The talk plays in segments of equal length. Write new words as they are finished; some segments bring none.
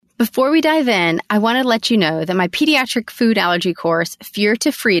Before we dive in, I want to let you know that my pediatric food allergy course, Fear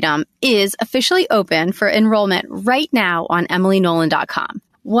to Freedom, is officially open for enrollment right now on emilynolan.com.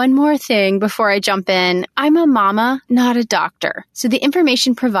 One more thing before I jump in. I'm a mama, not a doctor. So the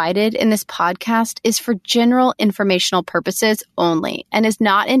information provided in this podcast is for general informational purposes only and is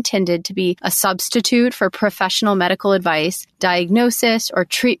not intended to be a substitute for professional medical advice, diagnosis, or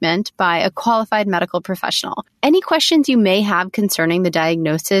treatment by a qualified medical professional. Any questions you may have concerning the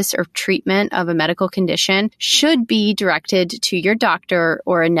diagnosis or treatment of a medical condition should be directed to your doctor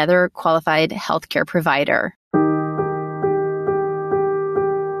or another qualified healthcare provider.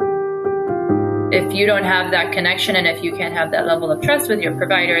 If you don't have that connection and if you can't have that level of trust with your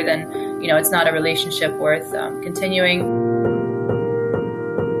provider, then, it's not a relationship worth continuing.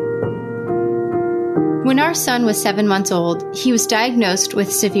 When our son was 7 months old, he was diagnosed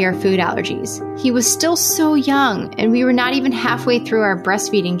with severe food allergies. He was still so young, and we were not even halfway through our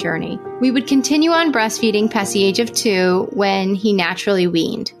breastfeeding journey. We would continue on breastfeeding past the age of 2 when he naturally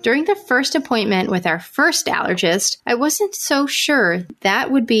weaned. During the first appointment with our first allergist, I wasn't so sure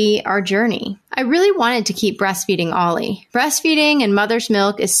that would be our journey. I really wanted to keep breastfeeding Ollie. Breastfeeding and mother's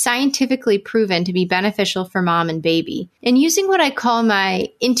milk is scientifically proven to be beneficial for mom and baby. And using what I call my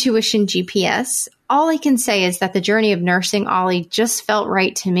intuition GPS, all I can say is that the journey of nursing Ollie just felt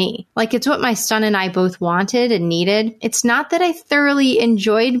right to me. Like it's what my son and I both wanted and needed. It's not that I thoroughly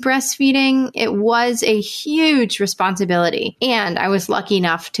enjoyed breastfeeding. It was a huge responsibility, and I was lucky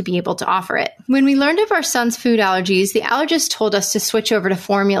enough to be able to offer it. When we learned of our son's food allergies, the allergist told us to switch over to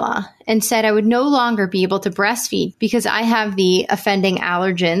formula and said I would no longer be able to breastfeed because I have the offending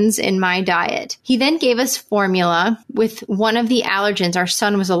allergens in my diet. He then gave us formula with one of the allergens our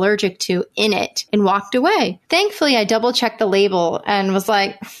son was allergic to in it and walked away. Thankfully, I double-checked the label and was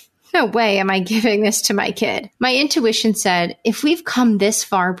like, no way am I giving this to my kid. My intuition said, if we've come this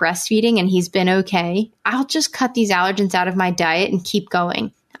far breastfeeding and he's been okay, I'll just cut these allergens out of my diet and keep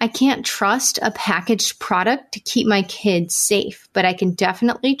going. I can't trust a packaged product to keep my kids safe, but I can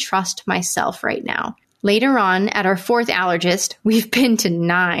definitely trust myself right now. Later on, at our fourth allergist, we've been to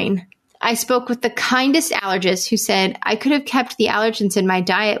 9. I spoke with the kindest allergist who said I could have kept the allergens in my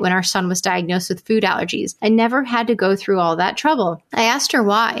diet when our son was diagnosed with food allergies. I never had to go through all that trouble. I asked her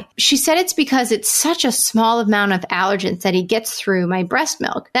why. She said it's because it's such a small amount of allergens that he gets through my breast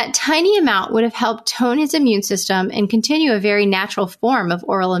milk. That tiny amount would have helped tone his immune system and continue a very natural form of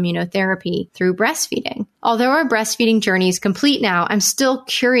oral immunotherapy through breastfeeding. Although our breastfeeding journey is complete now, I'm still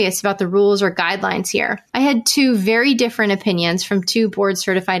curious about the rules or guidelines here. I had 2 very different opinions from 2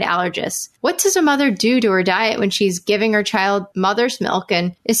 board-certified allergists. What does a mother do to her diet when she's giving her child mother's milk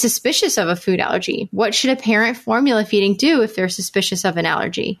and is suspicious of a food allergy? What should a parent formula feeding do if they're suspicious of an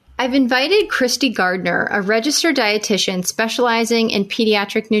allergy? I've invited Christy Gardner, a registered dietitian specializing in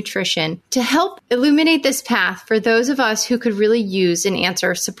pediatric nutrition, to help illuminate this path for those of us who could really use an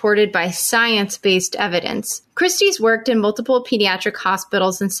answer supported by science-based evidence. Christy's worked in multiple pediatric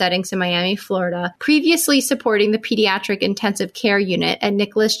hospitals and settings in Miami, Florida, previously supporting the pediatric intensive care unit at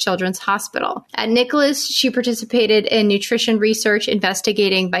Nicholas Children's Hospital. At Nicholas, she participated in nutrition research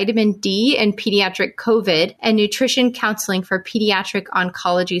investigating vitamin D and pediatric COVID and nutrition counseling for pediatric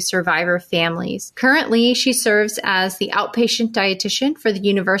oncology survivor families. Currently, she serves as the outpatient dietitian for the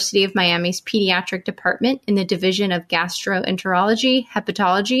University of Miami's Pediatric Department in the Division of Gastroenterology,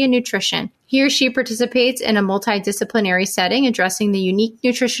 Hepatology, and Nutrition. He or she participates in a multidisciplinary setting addressing the unique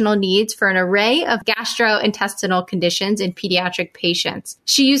nutritional needs for an array of gastrointestinal conditions in pediatric patients.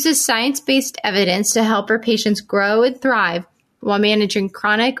 She uses science-based evidence to help her patients grow and thrive while managing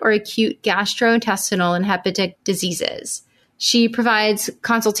chronic or acute gastrointestinal and hepatic diseases. She provides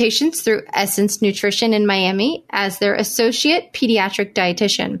consultations through Essence Nutrition in Miami as their associate pediatric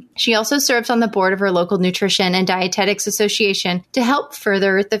dietitian. She also serves on the board of her local nutrition and dietetics association to help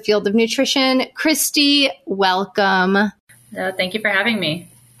further the field of nutrition. Christy, welcome. Thank you for having me.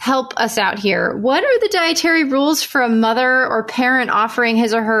 Help us out here. What are the dietary rules for a mother or parent offering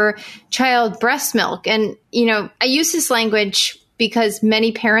his or her child breast milk? And, I use this language because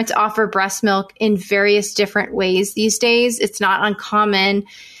many parents offer breast milk in various different ways these days. It's not uncommon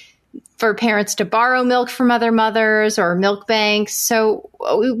for parents to borrow milk from other mothers or milk banks. So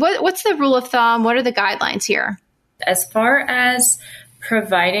what's the rule of thumb? What are the guidelines here? As far as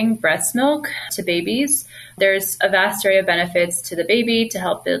providing breast milk to babies, there's a vast array of benefits to the baby to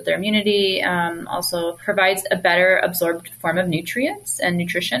help build their immunity, also provides a better absorbed form of nutrients and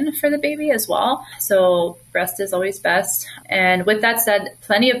nutrition for the baby as well. So breast is always best. And with that said,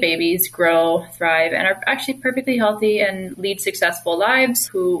 plenty of babies grow, thrive, and are actually perfectly healthy and lead successful lives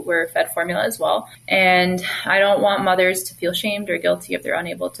who were fed formula as well. And I don't want mothers to feel shamed or guilty if they're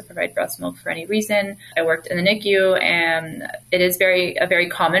unable to provide breast milk for any reason. I worked in the NICU, and it is a very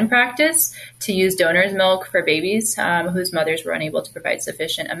common practice to use donor's milk for babies whose mothers were unable to provide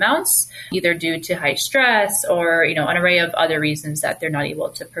sufficient amounts, either due to high stress or, an array of other reasons that they're not able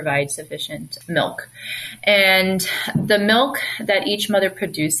to provide sufficient milk. And the milk that each mother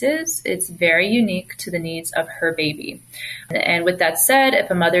produces is very unique to the needs of her baby. And with that said, if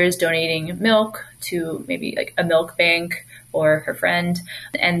a mother is donating milk to maybe like a milk bank or her friend,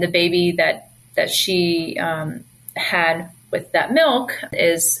 and the baby that she had with that milk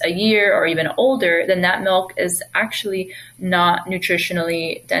is a year or even older, then that milk is actually not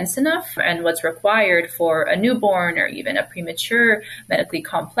nutritionally dense enough and what's required for a newborn or even a premature medically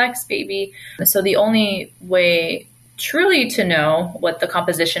complex baby. So the only way truly to know what the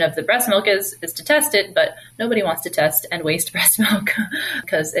composition of the breast milk is to test it, but nobody wants to test and waste breast milk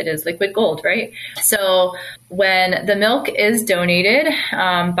because it is liquid gold, right? So when the milk is donated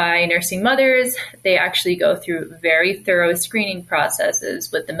by nursing mothers, they actually go through very thorough screening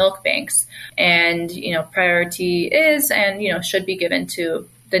processes with the milk banks. And, priority is and, should be given to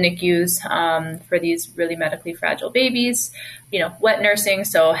the NICUs for these really medically fragile babies. Wet nursing,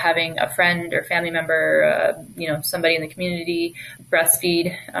 so having a friend or family member, somebody in the community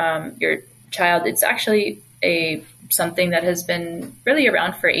breastfeed your child. It's actually something that has been really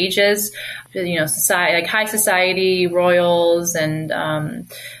around for ages. Society, like high society, royals, and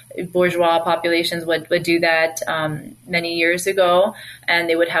bourgeois populations would do that many years ago, and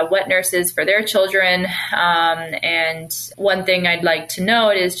they would have wet nurses for their children. And one thing I'd like to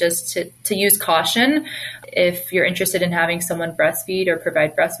note is just to use caution if you're interested in having someone breastfeed or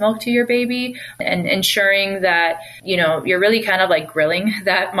provide breast milk to your baby, and ensuring that, you're really kind of like grilling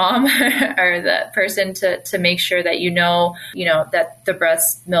that mom or that person to make sure that that the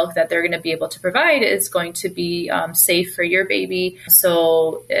breast milk that they're going to be able to provide is going to be safe for your baby.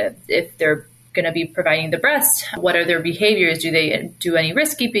 So if they're going to be providing the breast, what are their behaviors? Do they do any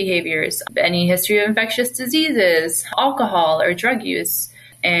risky behaviors? Any history of infectious diseases, alcohol, or drug use?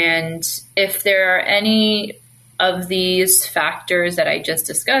 And if there are any of these factors that I just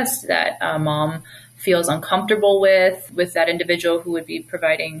discussed that a mom feels uncomfortable with that individual who would be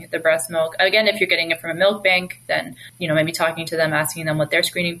providing the breast milk, again, if you're getting it from a milk bank, then, maybe talking to them, asking them what their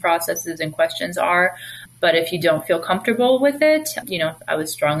screening processes and questions are. But if you don't feel comfortable with it, I would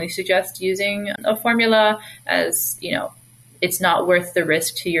strongly suggest using a formula, as, it's not worth the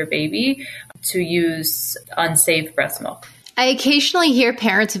risk to your baby to use unsafe breast milk. I occasionally hear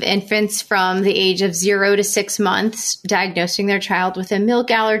parents of infants from the age of 0 to 6 months diagnosing their child with a milk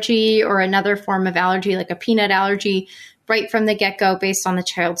allergy or another form of allergy, like a peanut allergy, right from the get-go based on the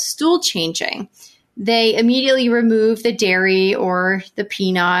child's stool changing. They immediately remove the dairy or the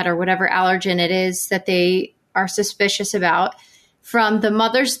peanut or whatever allergen it is that they are suspicious about from the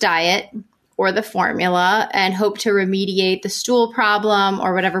mother's diet or the formula and hope to remediate the stool problem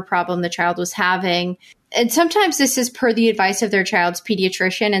or whatever problem the child was having. And sometimes this is per the advice of their child's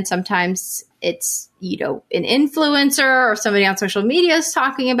pediatrician, and sometimes it's, an influencer or somebody on social media is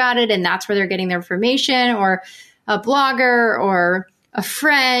talking about it, and that's where they're getting their information, or a blogger or a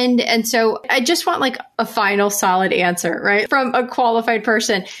friend. And so I just want like a final solid answer, right, from a qualified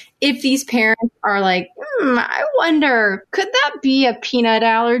person. If these parents are like, I wonder, could that be a peanut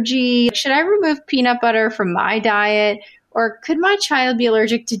allergy? Should I remove peanut butter from my diet? Or could my child be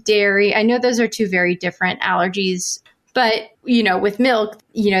allergic to dairy? I know those are two very different allergies, but, with milk,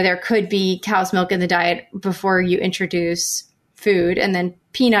 there could be cow's milk in the diet before you introduce food. And then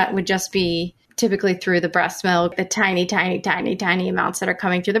peanut would just be typically through the breast milk, the tiny, tiny, tiny, tiny amounts that are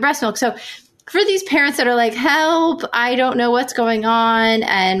coming through the breast milk. So for these parents that are like, help, I don't know what's going on,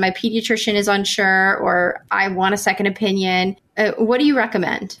 and my pediatrician is unsure, or I want a second opinion, what do you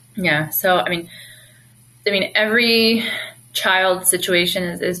recommend? Yeah. So, I mean, every child situation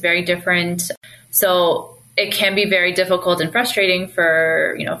is very different. So it can be very difficult and frustrating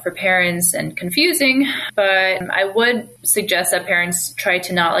for parents and confusing, but I would suggest that parents try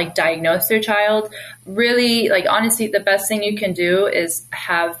to not diagnose their child. Really, honestly, the best thing you can do is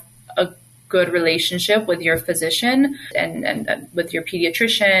have a good relationship with your physician and with your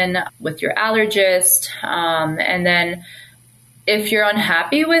pediatrician, with your allergist, and then if you're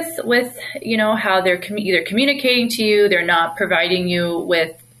unhappy with how they're either communicating to you, they're not providing you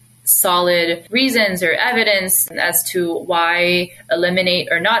with solid reasons or evidence as to why eliminate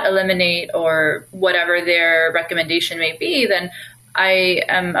or not eliminate or whatever their recommendation may be, then I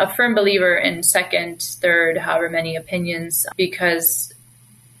am a firm believer in second, third, however many opinions, because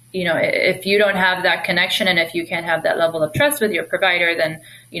if you don't have that connection and if you can't have that level of trust with your provider, then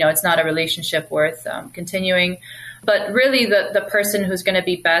it's not a relationship worth continuing. But really, the person who's going to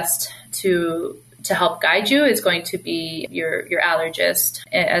be best to help guide you is going to be your allergist,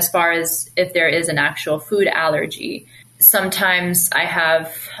 as far as if there is an actual food allergy. Sometimes I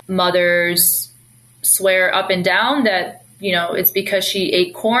have mothers swear up and down that it's because she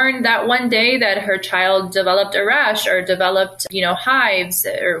ate corn that one day that her child developed a rash or developed, hives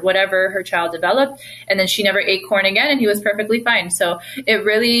or whatever her child developed. And then she never ate corn again and he was perfectly fine. So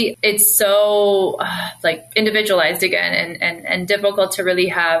it's so individualized again and difficult to really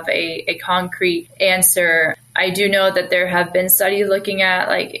have a concrete answer. I do know that there have been studies looking at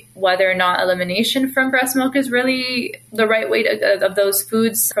whether or not elimination from breast milk is really the right way of those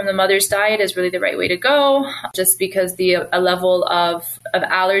foods from the mother's diet is really the right way to go, just because a level of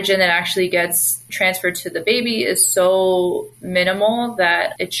allergen that actually gets transferred to the baby is so minimal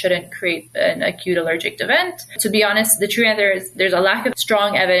that it shouldn't create an acute allergic event. To be honest, the true answer is there's a lack of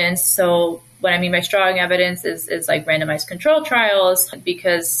strong evidence. So what I mean by strong evidence is randomized control trials,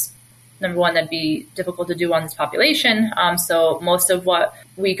 because number one, that'd be difficult to do on this population. So most of what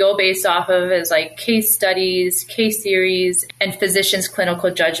we go based off of is case studies, case theories, and physicians'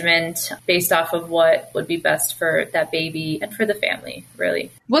 clinical judgment based off of what would be best for that baby and for the family, really.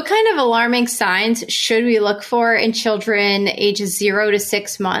 What kind of alarming signs should we look for in children ages 0 to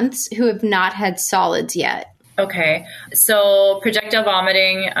 6 months who have not had solids yet? Okay, so projectile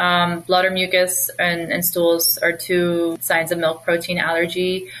vomiting, blood or mucus, and stools are two signs of milk protein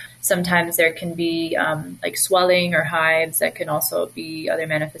allergy. Sometimes there can be swelling or hives that can also be other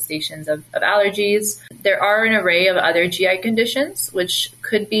manifestations of allergies. There are an array of other GI conditions which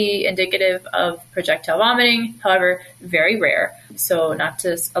could be indicative of projectile vomiting, however, very rare. So not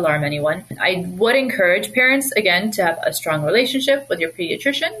to alarm anyone. I would encourage parents, again, to have a strong relationship with your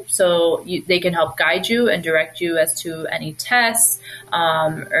pediatrician so they can help guide you and direct you as to any tests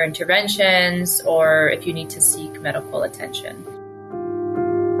or interventions, or if you need to seek medical attention.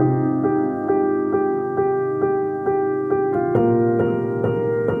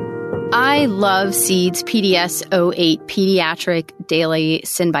 I love Seed's PDS-08 Pediatric Daily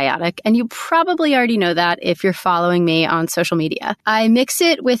Synbiotic, and you probably already know that if you're following me on social media. I mix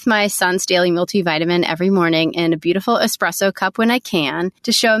it with my son's daily multivitamin every morning in a beautiful espresso cup when I can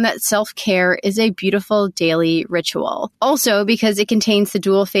to show him that self-care is a beautiful daily ritual. Also, because it contains the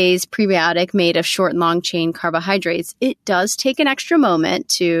dual-phase prebiotic made of short and long-chain carbohydrates, it does take an extra moment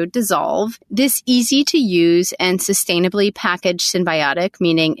to dissolve. This easy-to-use and sustainably packaged synbiotic,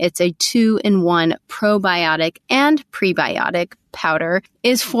 meaning it's a 2-in-1 probiotic and prebiotic powder,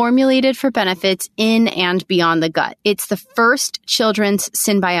 is formulated for benefits in and beyond the gut. It's the first children's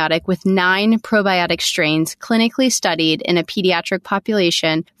synbiotic with 9 probiotic strains clinically studied in a pediatric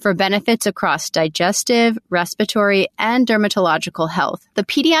population for benefits across digestive, respiratory, and dermatological health. The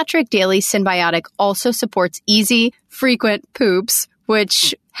Pediatric Daily Synbiotic also supports easy, frequent poops,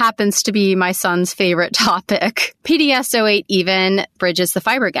 which happens to be my son's favorite topic. PDS-08 even bridges the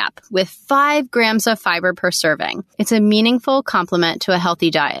fiber gap with 5 grams of fiber per serving. It's a meaningful complement to a healthy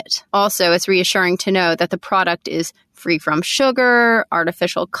diet. Also, it's reassuring to know that the product is free from sugar,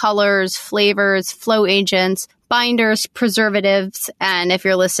 artificial colors, flavors, flow agents, binders, preservatives, and if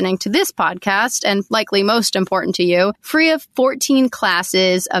you're listening to this podcast, and likely most important to you, free of 14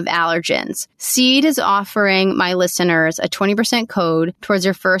 classes of allergens. Seed is offering my listeners a 20% code towards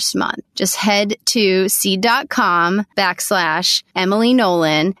your first month. Just head to seed.com/Emily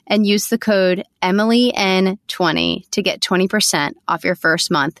Nolan and use the code EmilyN20 to get 20% off your first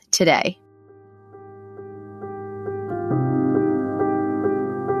month today.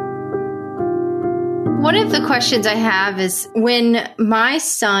 One of the questions I have is when my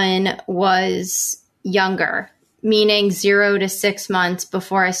son was younger, meaning 0 to 6 months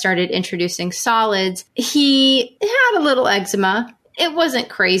before I started introducing solids, he had a little eczema. It wasn't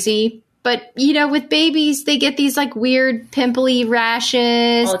crazy, but with babies, they get these weird pimply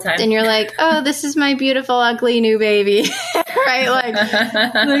rashes all the time. And you're like, oh, this is my beautiful, ugly new baby, right?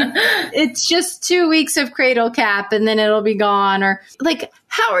 It's just 2 weeks of cradle cap and then it'll be gone. Or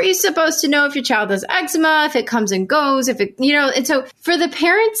how are you supposed to know if your child has eczema, if it comes and goes, if it, and so for the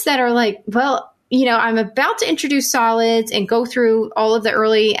parents that are well, I'm about to introduce solids and go through all of the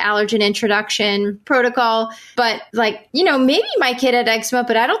early allergen introduction protocol, but maybe my kid had eczema,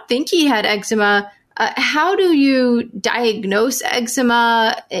 but I don't think he had eczema. How do you diagnose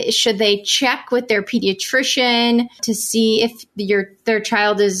eczema? Should they check with their pediatrician to see if their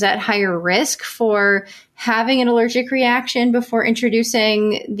child is at higher risk for having an allergic reaction before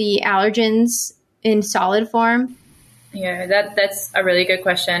introducing the allergens in solid form? Yeah, that's a really good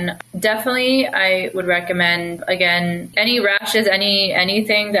question. Definitely, I would recommend, again, any rashes,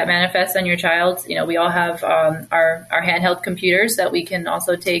 anything that manifests on your child. We all have our handheld computers that we can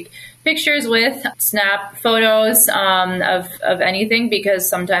also take pictures with, snap photos of anything, because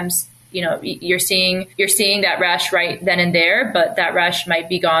sometimes you're seeing that rash right then and there, but that rash might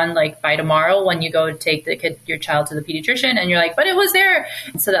be gone by tomorrow when you go take your child to the pediatrician, and you're like, but it was there,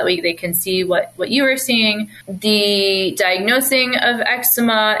 so that they can see what you were seeing. The diagnosing of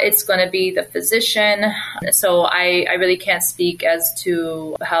eczema, it's going to be the physician. So I really can't speak as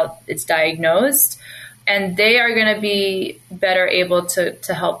to how it's diagnosed. And they are going to be better able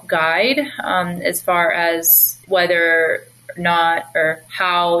to help guide as far as whether not or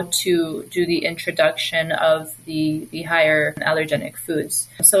how to do the introduction of the higher allergenic foods.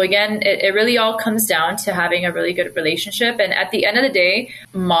 So again, it really all comes down to having a really good relationship. And at the end of the day,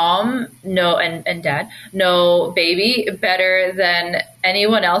 mom and dad know baby better than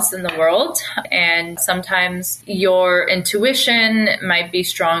anyone else in the world. And sometimes your intuition might be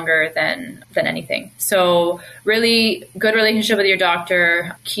stronger than anything. So really good relationship with your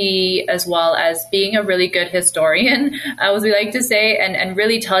doctor, key, as well as being a really good historian, as we like to say, and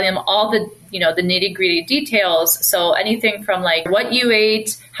really telling them all the the nitty-gritty details. So anything from what you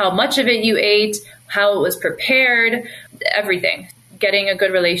ate, how much of it you ate, how it was prepared, everything. Getting a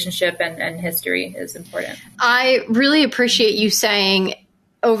good relationship and history is important. I really appreciate you saying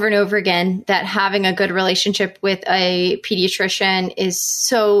over and over again that having a good relationship with a pediatrician is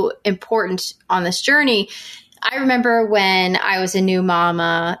so important on this journey. I remember when I was a new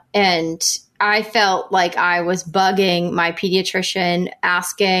mama and I felt like I was bugging my pediatrician,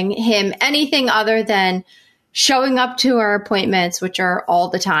 asking him anything other than showing up to our appointments, which are all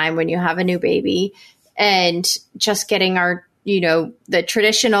the time when you have a new baby, and just getting our, the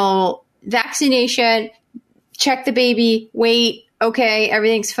traditional vaccination, check the baby, wait, okay,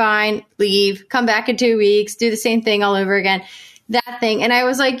 everything's fine, leave, come back in 2 weeks, do the same thing all over again. That thing. And I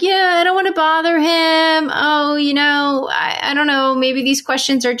was like, yeah, I don't want to bother him. Oh, I don't know. Maybe these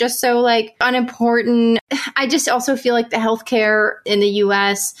questions are just so unimportant. I just also feel like the healthcare in the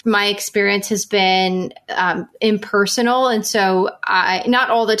US, my experience has been impersonal. And so not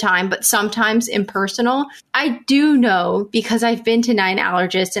all the time, but sometimes impersonal. I do know, because I've been to 9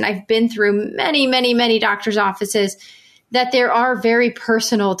 allergists and I've been through many, many, many doctors' offices, that there are very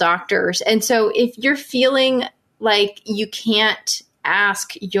personal doctors. And so if you're feeling like you can't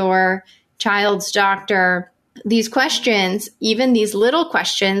ask your child's doctor these questions, even these little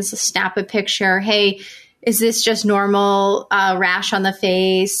questions, snap a picture. Hey, is this just normal rash on the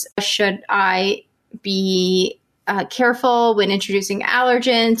face? Should I be careful when introducing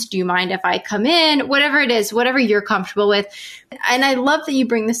allergens? Do you mind if I come in? Whatever it is, whatever you're comfortable with. And I love that you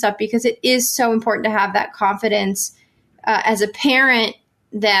bring this up, because it is so important to have that confidence as a parent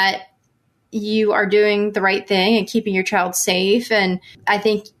that you are doing the right thing and keeping your child safe. And I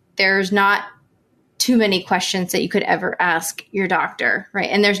think there's not too many questions that you could ever ask your doctor, right?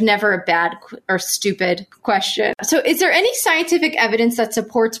 And there's never a bad or stupid question. So is there any scientific evidence that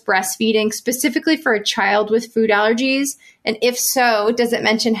supports breastfeeding specifically for a child with food allergies? And if so, does it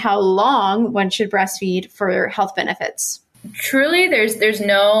mention how long one should breastfeed for health benefits? Truly, there's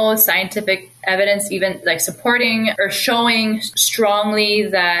no scientific evidence even supporting or showing strongly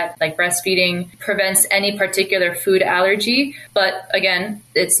that breastfeeding prevents any particular food allergy. But again,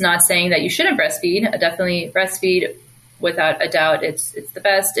 it's not saying that you shouldn't breastfeed. Definitely breastfeed without a doubt. It's the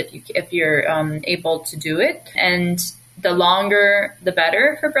best if you're able to do it. And the longer, the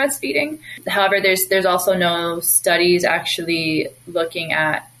better for breastfeeding. However, there's also no studies actually looking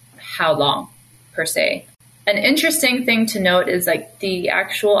at how long per se. An interesting thing to note is the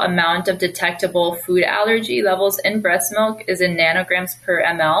actual amount of detectable food allergy levels in breast milk is in nanograms per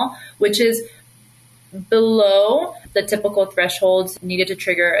ml, which is below the typical thresholds needed to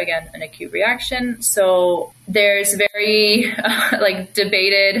trigger, again, an acute reaction. So there's very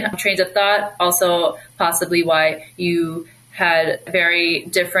debated trains of thought, also possibly why you had very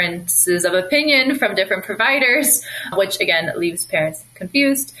differences of opinion from different providers, which again leaves parents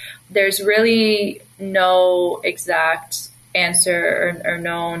confused. There's really no exact answer or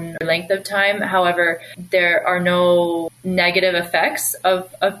known length of time. However, there are no negative effects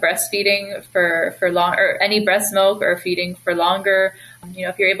of breastfeeding for long, or any breast milk or feeding for longer.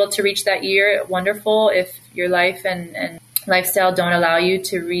 If you're able to reach that year, wonderful. If your life and lifestyle don't allow you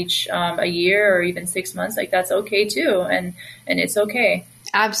to reach a year or even 6 months, like that's okay too. And it's okay.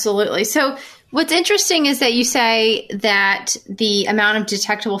 Absolutely. So what's interesting is that you say that the amount of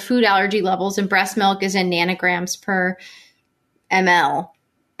detectable food allergy levels in breast milk is in nanograms per ml.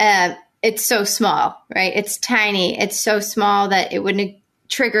 It's so small, right? It's tiny. It's so small that it wouldn't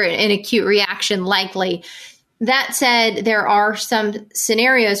trigger an acute reaction likely. That said, there are some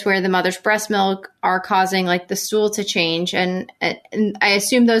scenarios where the mother's breast milk are causing like the stool to change. And I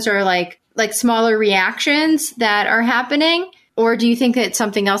assume those are like smaller reactions that are happening. Or do you think that it's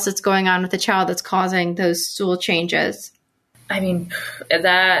something else that's going on with the child that's causing those stool changes?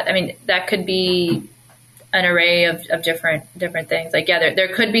 That could be an array of different things. Like, yeah, there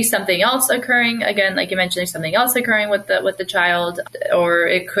could be something else occurring. Again, like you mentioned, there's something else occurring with the child, or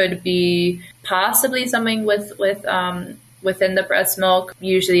it could be possibly something within the breast milk.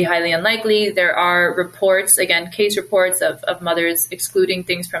 Usually highly unlikely. There are reports, again, case reports of mothers excluding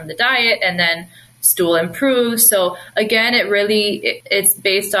things from the diet and then stool improves. So again, it's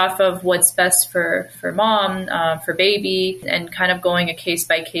based off of what's best for mom, for baby, and kind of going a case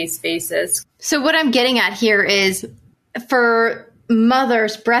by case basis. So what I'm getting at here is for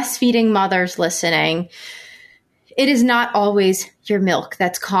mothers, breastfeeding mothers listening, it is not always your milk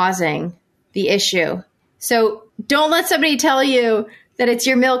that's causing the issue. So don't let somebody tell you that it's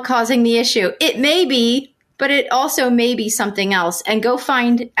your milk causing the issue. It may be, but it also may be something else, and go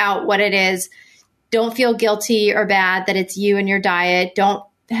find out what it is. Don't feel guilty or bad that it's you and your diet. Don't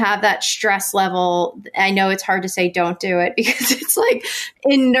have that stress level. I know it's hard to say don't do it because it's like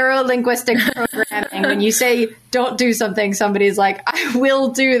in neuro-linguistic programming, when you say don't do something, somebody's like, I will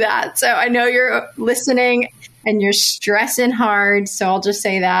do that. So I know you're listening and you're stressing hard. So I'll just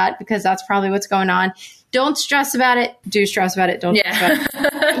say that because that's probably what's going on. Don't stress about it. Do stress about it. Don't stress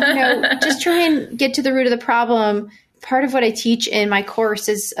about it. Just try and get to the root of the problem. Part of what I teach in my course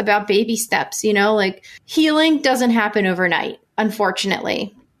is about baby steps, like healing doesn't happen overnight,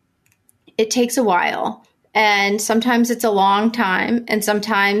 unfortunately. It takes a while, and sometimes it's a long time, and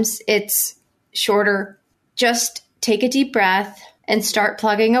sometimes it's shorter. Just take a deep breath and start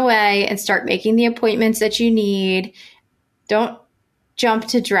plugging away and start making the appointments that you need. Don't jump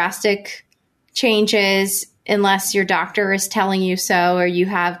to drastic changes unless your doctor is telling you so, or you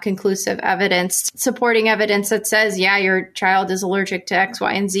have conclusive evidence, supporting evidence that says, yeah, your child is allergic to X,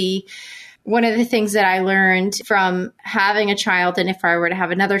 Y, and Z. One of the things that I learned from having a child, and if I were to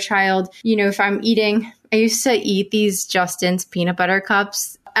have another child, if I'm eating, I used to eat these Justin's peanut butter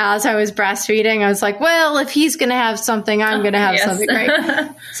cups. As I was breastfeeding, I was like, well, if he's going to have something, I'm going to have something, right?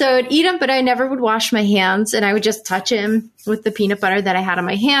 So I'd eat them, but I never would wash my hands, and I would just touch him with the peanut butter that I had on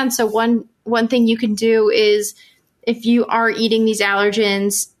my hand. So one thing you can do is, if you are eating these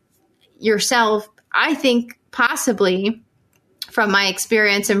allergens yourself, I think possibly from my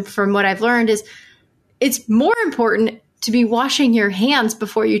experience and from what I've learned is it's more important to be washing your hands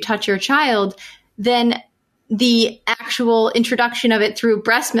before you touch your child than the actual introduction of it through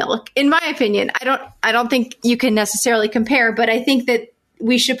breast milk. In my opinion, I don't think you can necessarily compare, but I think that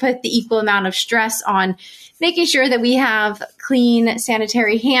we should put the equal amount of stress on making sure that we have clean,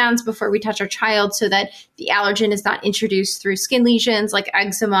 sanitary hands before we touch our child so that the allergen is not introduced through skin lesions like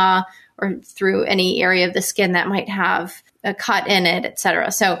eczema or through any area of the skin that might have a cut in it,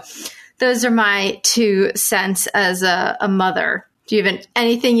 etc. So those are my 2 cents as a mother. Do you have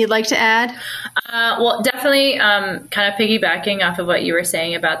anything you'd like to add? Well, definitely kind of piggybacking off of what you were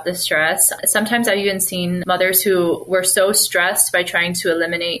saying about the stress. Sometimes I've even seen mothers who were so stressed by trying to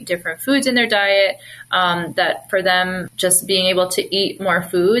eliminate different foods in their diet that for them, just being able to eat more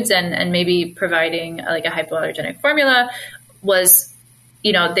foods and maybe providing like a hypoallergenic formula was,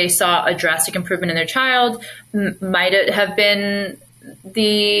 they saw a drastic improvement in their child. Might it have been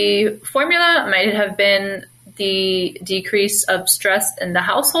the formula? Might it have been the decrease of stress in the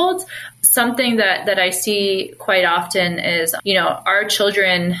household? Something that I see quite often is, our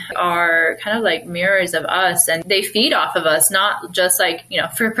children are kind of like mirrors of us, and they feed off of us, not just like,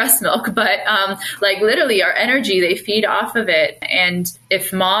 for breast milk, but like literally our energy, they feed off of it. And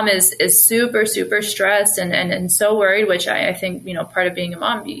if mom is super, super stressed and so worried, which I think, part of being a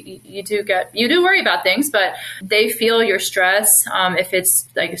mom, you do worry about things, but they feel your stress if it's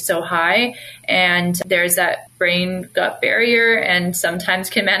like so high. And there's that brain gut barrier, and sometimes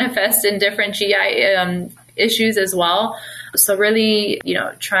can manifest in different GI issues as well. So really,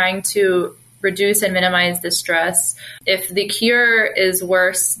 trying to reduce and minimize the stress. If the cure is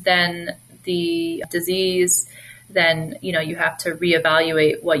worse than the disease, then, you have to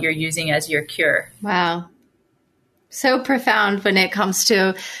reevaluate what you're using as your cure. Wow. So profound when it comes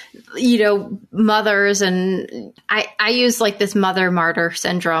to, mothers. And I use like this mother martyr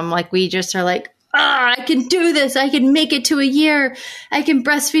syndrome. Like we just are like, I can do this. I can make it to a year. I can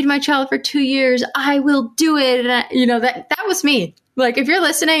breastfeed my child for 2 years. I will do it. And that was me. Like if you're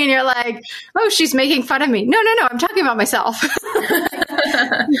listening and you're like, oh, she's making fun of me. No, I'm talking about myself.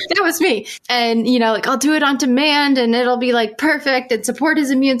 That was me. And, like I'll do it on demand and it'll be like perfect and support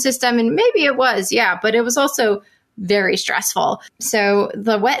his immune system. And maybe it was, yeah, but it was also very stressful. So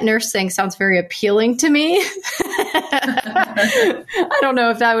the wet nurse thing sounds very appealing to me. I don't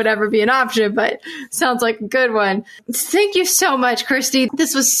know if that would ever be an option, but sounds like a good one. Thank you so much, Christy.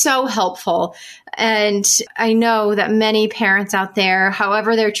 This was so helpful. And I know that many parents out there,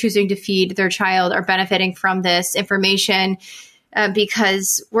 however they're choosing to feed their child, are benefiting from this information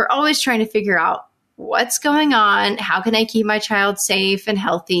because we're always trying to figure out what's going on? How can I keep my child safe and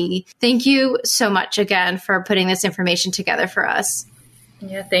healthy? Thank you so much again for putting this information together for us.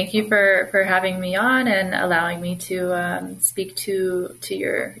 Yeah, thank you for having me on and allowing me to speak to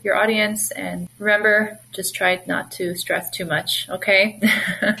your audience. And remember, just try not to stress too much, okay?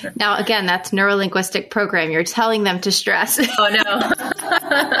 Now, again, that's neurolinguistic program. You're telling them to stress. Oh,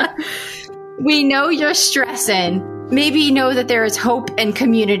 no. We know you're stressing. Maybe know that there is hope and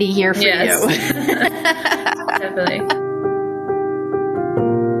community here for you. Definitely.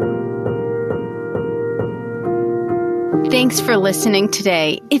 Thanks for listening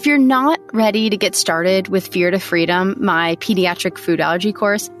today. If you're not ready to get started with Fear to Freedom, my pediatric food allergy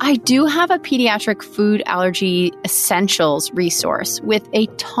course, I do have a pediatric food allergy essentials resource with a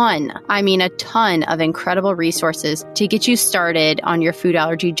ton of incredible resources to get you started on your food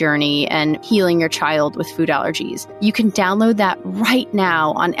allergy journey and healing your child with food allergies. You can download that right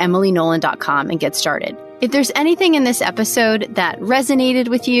now on emilynolan.com and get started. If there's anything in this episode that resonated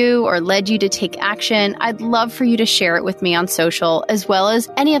with you or led you to take action, I'd love for you to share it with me on social, as well as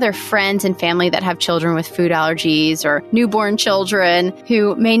any other friends and family that have children with food allergies or newborn children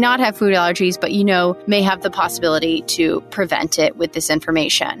who may not have food allergies, but may have the possibility to prevent it with this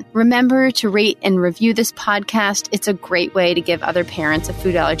information. Remember to rate and review this podcast. It's a great way to give other parents of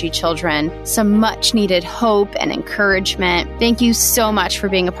food allergy children some much needed hope and encouragement. Thank you so much for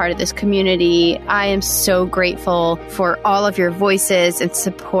being a part of this community. I am so grateful for all of your voices and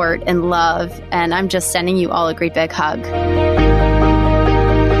support and love. And I'm just sending you all a great big hug.